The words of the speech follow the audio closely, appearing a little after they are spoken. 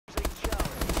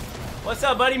What's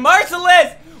up, buddy?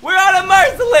 Merciless! We're on a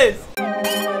Merciless!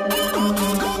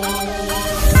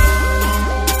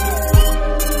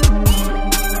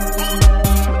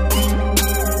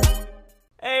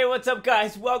 Hey, what's up,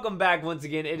 guys? Welcome back once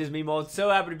again. It is me, Mold.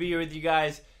 So happy to be here with you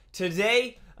guys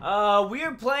today. We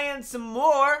are playing some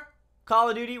more Call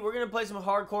of Duty. We're going to play some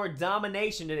hardcore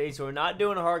domination today, so we're not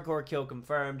doing a hardcore kill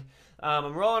confirmed.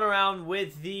 I'm rolling around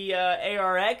with the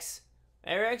ARX.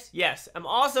 ARX? Yes. I'm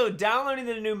also downloading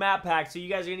the new map pack, so you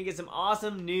guys are going to get some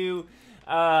awesome new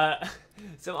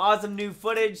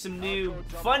footage, some new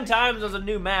fun times on some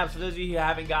new maps for those of you who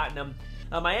haven't gotten them.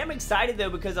 I am excited, though,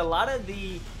 because a lot of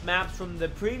the maps from the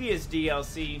previous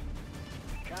DLC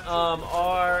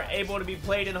are able to be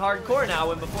played in hardcore now,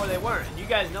 when before they weren't. And you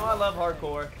guys know I love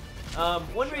hardcore.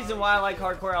 One reason why I like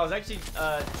hardcore, I was actually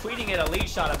tweeting at Elite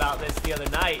Shot about this the other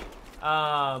night,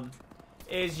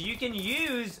 is you can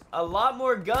use a lot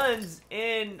more guns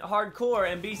in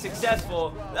hardcore and be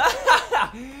successful.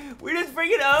 We just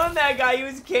freaking owned that guy. He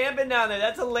was camping down there.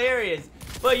 That's hilarious.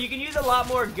 But you can use a lot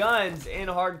more guns in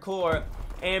hardcore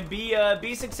and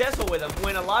be successful with them,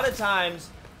 when a lot of times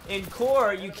in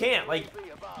core you can't. Like,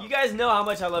 you guys know how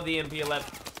much I love the MP11.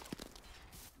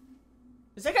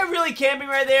 Is that guy really camping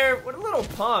right there? What a little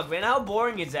punk, man. How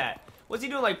boring is that? What's he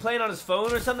doing, like playing on his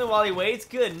phone or something while he waits?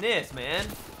 Goodness, man.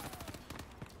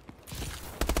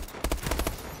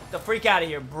 Get the freak out of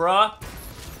here, bruh.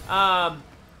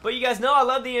 But you guys know I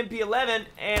love the MP11,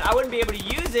 and I wouldn't be able to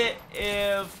use it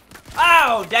if...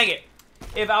 Oh, dang it.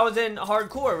 If I was in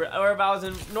hardcore, or if I was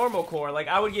in normal core. Like,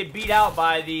 I would get beat out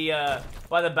by the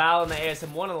BAL and the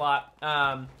ASM-1 a lot.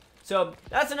 So,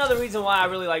 that's another reason why I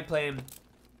really like playing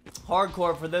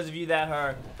hardcore, for those of you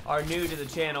that are new to the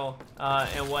channel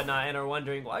and whatnot, and are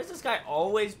wondering, why does this guy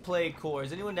always play core?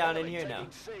 Is anyone down in here now?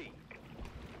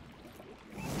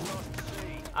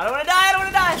 I don't want to die! I don't want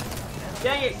to die!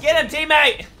 Dang it! Get him,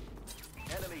 teammate!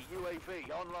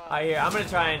 Alright, here, I'm gonna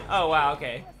try and... Oh, wow,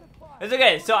 okay. It's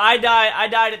okay, so I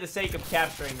died at the sake of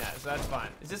capturing that, so that's fine.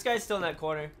 Is this guy still in that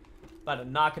corner? About to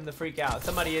knock him the freak out.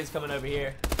 Somebody is coming over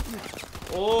here.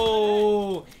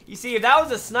 Oh, you see, if that was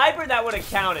a sniper, that would have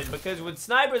counted, because with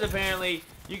snipers, apparently,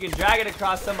 you can drag it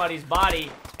across somebody's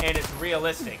body, and it's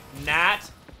realistic.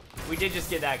 Not. We did just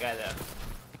get that guy, though.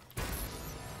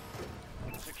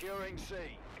 Securing C.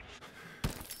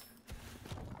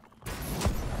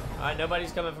 Alright,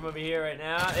 nobody's coming from over here right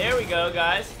now. There we go,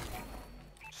 guys.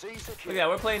 Look at that,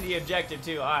 we're playing the objective,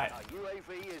 too. Alright.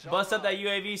 Bust up that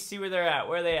UAV, see where they're at.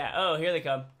 Where are they at? Oh, here they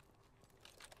come.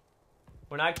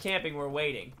 We're not camping, we're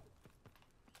waiting.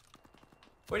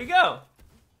 Where'd he go?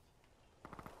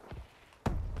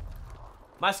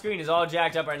 My screen is all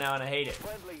jacked up right now, and I hate it.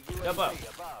 Jump up.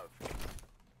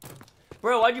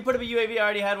 Bro, why'd you put up a UAV? I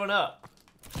already had one up.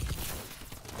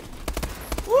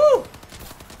 Woo!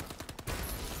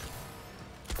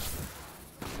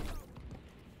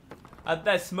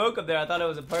 That smoke up there, I thought it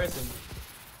was a person.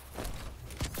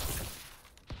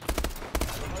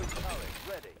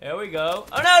 There we go.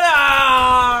 Oh,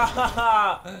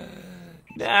 no,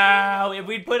 no! No! If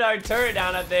we'd put our turret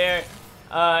down up there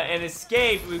and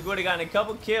escaped, we would have gotten a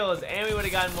couple kills, and we would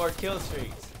have gotten more kill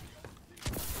streaks.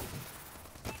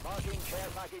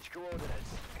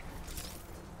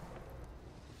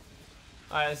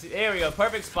 Alright, let's see. There we go.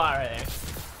 Perfect spot right there.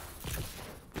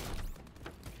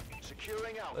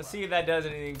 Let's see if that does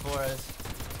anything for us.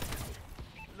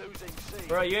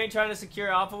 Bro, you ain't trying to secure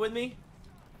Alpha with me?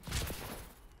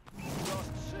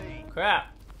 Crap.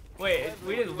 Wait,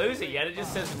 we didn't lose it yet. It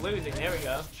just says losing. There we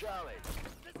go.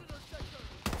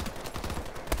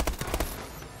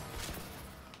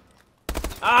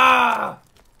 Ah!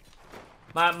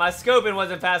 My scoping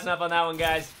wasn't fast enough on that one,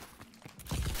 guys.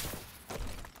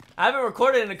 I haven't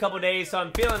recorded in a couple days, so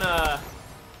I'm feeling a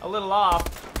little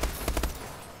off.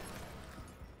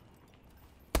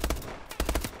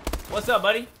 What's up,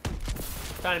 buddy?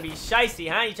 Trying to be shicey,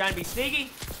 huh? You trying to be sneaky?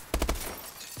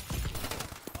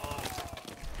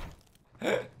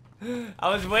 I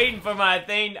was waiting for my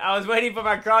thing. I was waiting for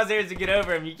my crosshairs to get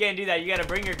over him. You can't do that. You gotta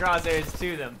bring your crosshairs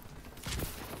to them.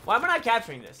 Why am I not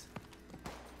capturing this?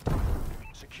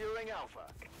 Securing Alpha.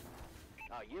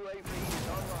 Our UAV is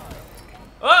online.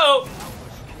 Uh-oh!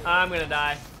 I'm gonna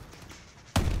die.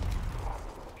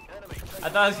 I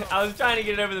thought I was trying to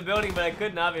get it over the building, but I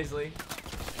couldn't, obviously.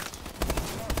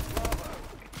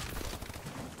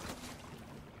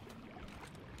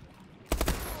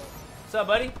 What's up,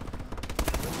 buddy?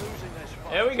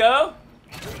 There we go.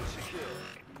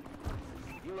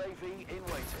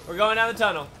 We're going down the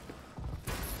tunnel.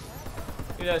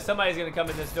 You know, somebody's gonna come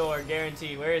in this door,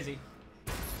 guaranteed. Where is he?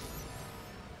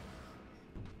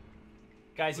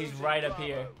 Guys, he's right up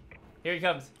here. Here he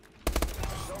comes.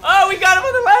 Oh, we got him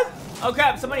on the left. Oh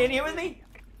crap! Somebody in here with me?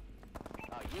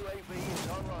 UAV is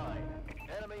online.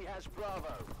 Enemy has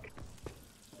Bravo.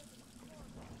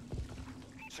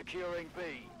 Securing B.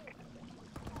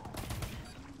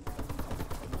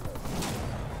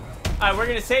 All right, we're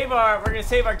gonna save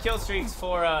our kill streaks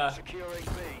for Securing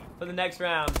B. for the next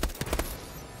round.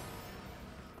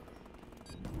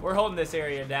 We're holding this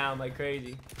area down like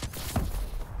crazy.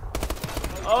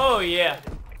 Oh yeah.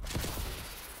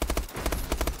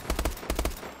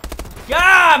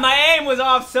 God, my aim was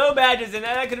off so bad just then.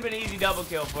 That could have been an easy double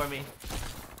kill for me.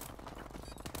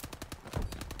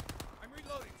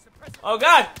 Oh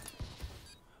God.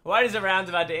 Why is the round's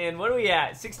about to end? What are we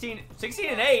at? 16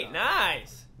 and 8.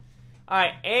 Nice. All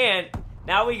right, and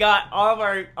now we got all of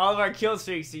our kill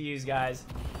streaks to use, guys.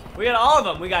 We got all of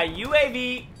them. We got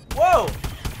UAV. Whoa.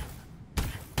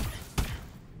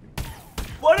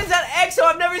 What is that EXO?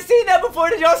 I've never seen that before.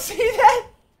 Did y'all see that?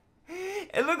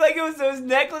 It looked like it was those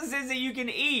necklaces that you can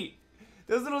eat.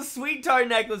 Those little sweet tart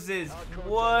necklaces.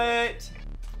 What?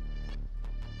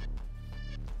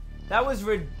 That was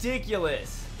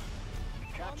ridiculous.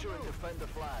 Capture and defend the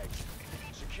flag.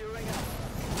 Securing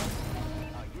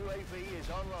Alpha. Our UAV is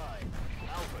online.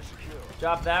 Alpha secure.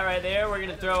 Drop that right there. We're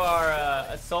gonna throw our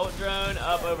assault drone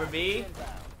up over B.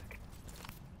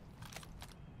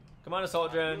 Come on,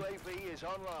 assault drone. UAV is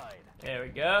online. There we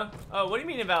go. Oh, what do you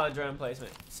mean invalid drone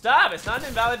placement? Stop! It's not an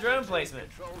invalid drone placement.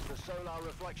 Controls the solar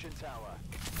reflection tower.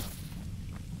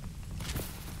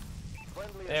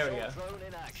 Friendly There we assault go. drone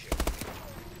in action.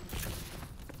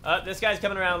 This guy's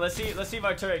coming around. Let's see if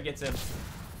our turret gets him.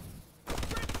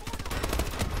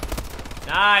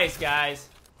 Nice, guys.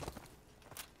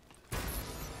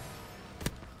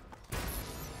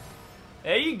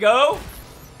 There you go.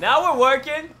 Now we're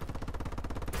working.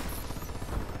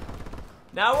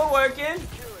 Now we're working.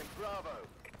 Securing Bravo.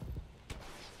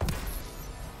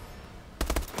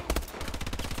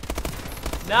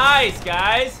 Nice,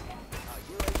 guys.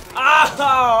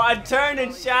 Oh, I turned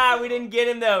and shot. We didn't get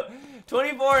him though.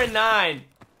 24 and 9.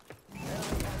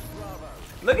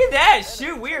 Look at that.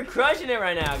 Shoot, we are crushing it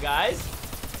right now, guys.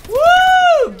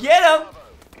 Woo! Get him.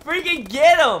 Freaking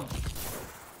get him.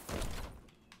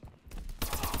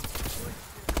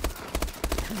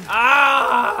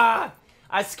 Ah!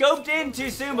 I scoped in too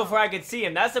soon before I could see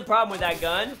him. That's the problem with that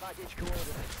gun.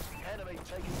 Enemy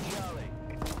taking Charlie.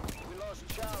 We lost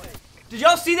Charlie. Did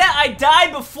y'all see that? I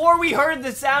died before we heard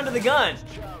the sound of the gun.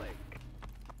 Charlie.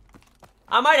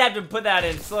 I might have to put that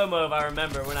in slow-mo if I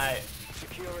remember when I...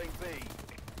 Securing B.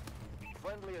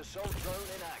 Friendly assault drone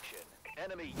in action.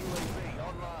 Enemy UAV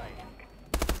online.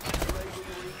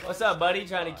 UAV What's up, buddy?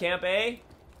 Trying to camp A?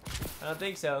 I don't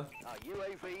think so. Our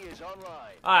UAV is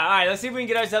online. Alright, let's see if we can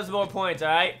get ourselves some more points,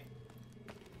 alright?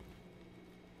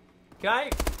 Can I?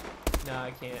 No,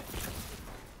 I can't.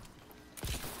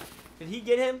 Did he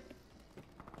get him?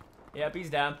 Yep, he's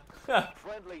down.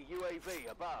 Friendly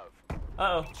UAV above.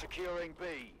 Uh-oh. Securing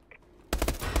B.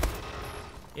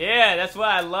 Yeah, that's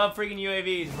why I love freaking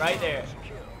UAVs. Right there.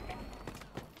 Secure.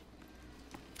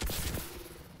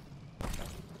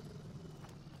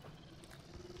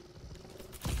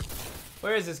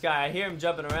 Where is this guy? I hear him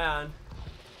jumping around.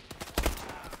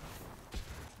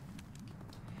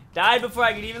 Died before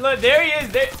I could even look. There he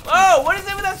is. There. Oh, what is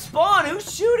it with that spawn?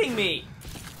 Who's shooting me?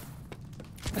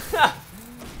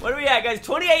 What are we at, guys?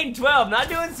 28 and 12. Not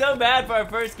doing so bad for our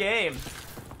first game.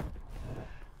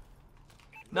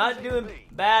 Not doing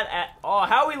bad at all.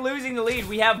 How are we losing the lead?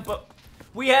 We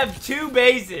have 2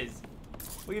 bases.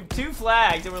 We have 2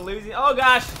 flags and we're losing. Oh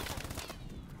gosh.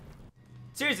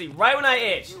 Seriously, right when I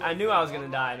itched, I knew I was gonna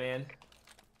die, man.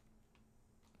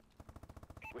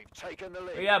 We've taken the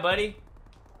lead. Where you at, buddy?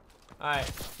 Alright,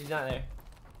 he's not there.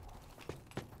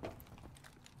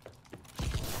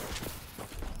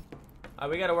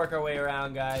 Alright, we gotta work our way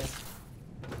around, guys.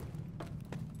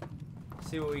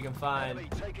 See what we can find. Enemy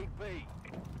taking B.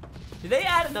 Did they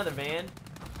add another van?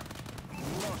 We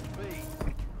lost B.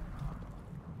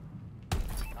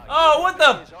 Oh, what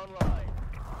the? Is online.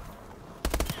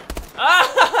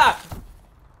 Ah!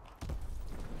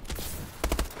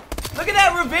 Look at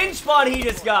that revenge spawn he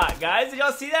just got, guys. Did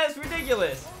y'all see that? It's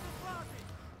ridiculous.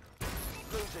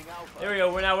 Losing Alpha. There we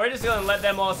go. We're just gonna let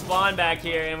them all spawn back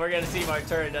here, and we're gonna see if our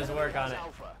turret does work on it.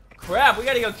 Alpha. Crap, we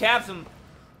gotta go cap some.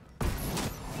 Bravo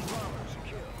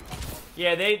secure.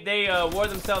 Yeah, they wore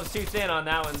themselves too thin on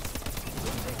that one.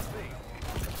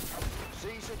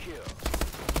 C secure.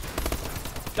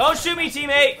 Don't shoot me,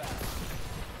 teammate.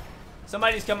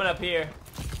 Somebody's coming up here.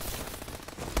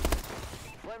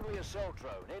 Friendly assault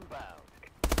drone inbound.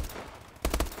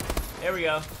 There we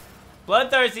go.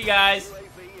 Bloodthirsty, guys.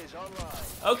 UAV is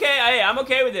online. Okay, hey, I'm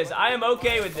okay with this. I am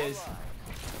okay with this.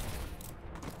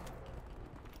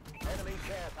 Enemy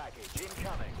care package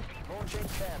incoming. Launching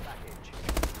care package.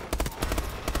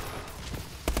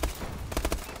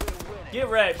 We're winning. Get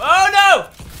ready. Oh, no!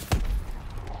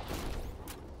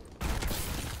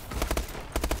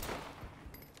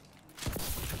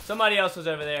 Somebody else was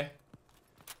over there.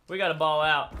 We gotta ball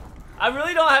out. I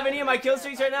really don't have any of my kill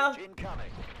streaks right now.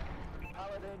 Incoming.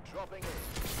 Paladin dropping in.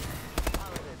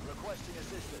 Paladin requesting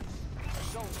assistance.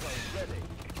 Assault zone ready.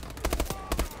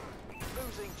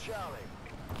 Losing Charlie.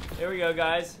 Here we go,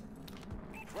 guys.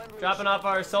 Friendly Dropping off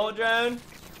our assault drone.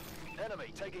 enemy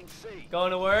taking C.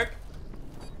 Going to work.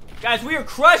 Guys, we are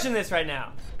crushing this right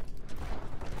now.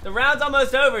 The round's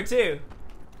almost over, too.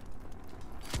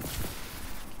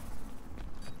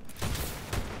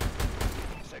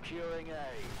 Securing A.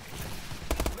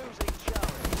 Losing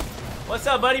Charlie. What's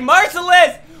up, buddy?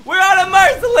 Merciless! We're on a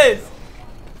Merciless!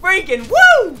 Freaking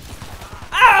woo!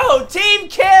 Ow! Team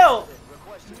kill!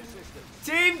 Requesting assistance.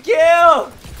 Team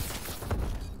kill!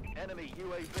 Enemy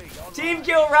UAV on Team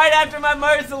kill right after my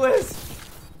Merciless!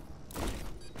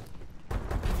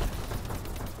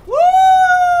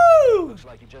 Woo! Looks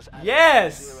like you just added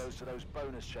Yes! zeros to those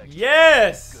bonus checks.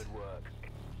 Yes! Good work.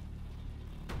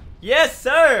 Yes,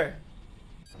 sir!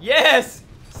 Yes,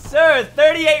 sir!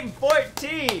 38 and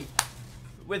 14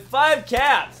 with 5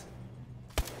 caps.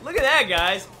 Look at that,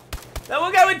 guys. That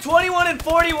one guy went 21 and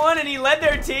 41 and he led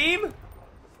their team?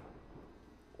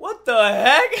 What the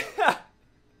heck?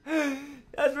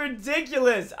 That's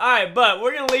ridiculous. Alright, but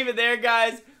we're going to leave it there,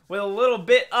 guys, with a little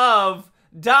bit of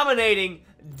dominating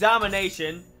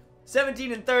domination.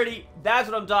 17 and 30, that's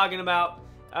what I'm talking about.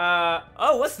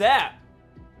 Oh, what's that?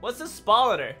 What's the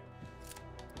Spolator?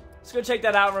 Let's go check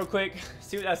that out real quick.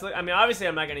 See what that's like. I mean, obviously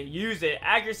I'm not going to use it.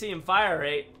 Accuracy and fire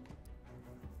rate.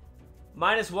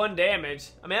 -1 damage.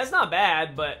 I mean, that's not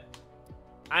bad, but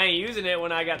I ain't using it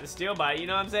when I got the steel bite. You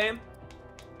know what I'm saying?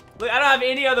 Look, I don't have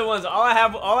any other ones. All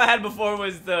I had before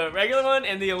was the regular one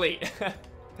and the elite.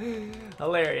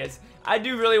 Hilarious. I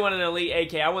do really want an elite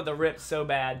AK. I want the rip so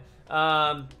bad.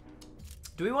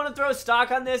 Do we want to throw stock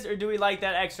on this, or do we like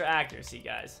that extra accuracy,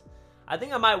 guys? I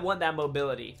think I might want that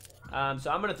mobility.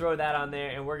 So I'm going to throw that on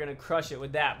there, and we're going to crush it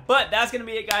with that. But that's going to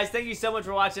be it, guys. Thank you so much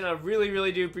for watching. I really,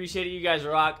 really do appreciate it. You guys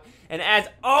rock. And as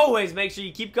always, make sure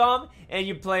you keep calm and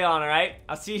you play on, all right?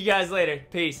 I'll see you guys later.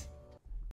 Peace.